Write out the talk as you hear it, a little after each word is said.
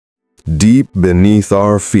Deep beneath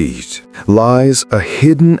our feet lies a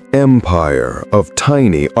hidden empire of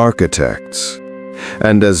tiny architects.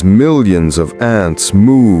 And as millions of ants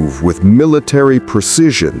move with military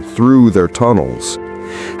precision through their tunnels,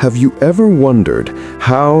 have you ever wondered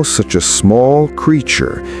how such a small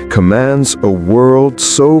creature commands a world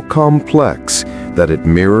so complex that it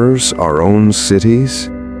mirrors our own cities?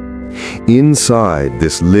 Inside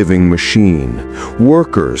this living machine,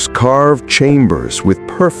 workers carve chambers with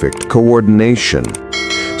perfect coordination.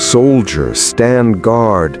 Soldiers stand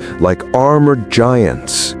guard like armored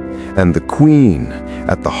giants, and the queen,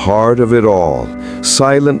 at the heart of it all,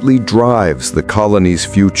 silently drives the colony's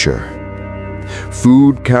future.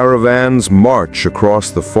 Food caravans march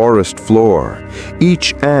across the forest floor,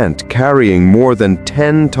 each ant carrying more than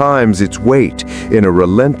 10 times its weight in a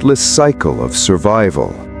relentless cycle of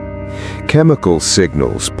survival. Chemical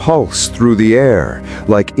signals pulse through the air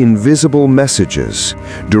like invisible messages,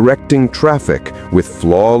 directing traffic with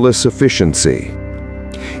flawless efficiency.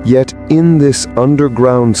 Yet in this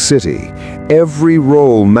underground city, every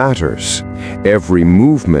role matters, every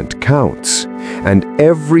movement counts, and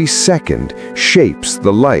every second shapes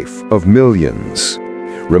the life of millions,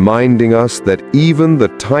 reminding us that even the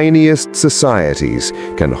tiniest societies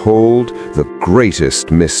can hold the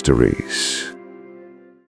greatest mysteries.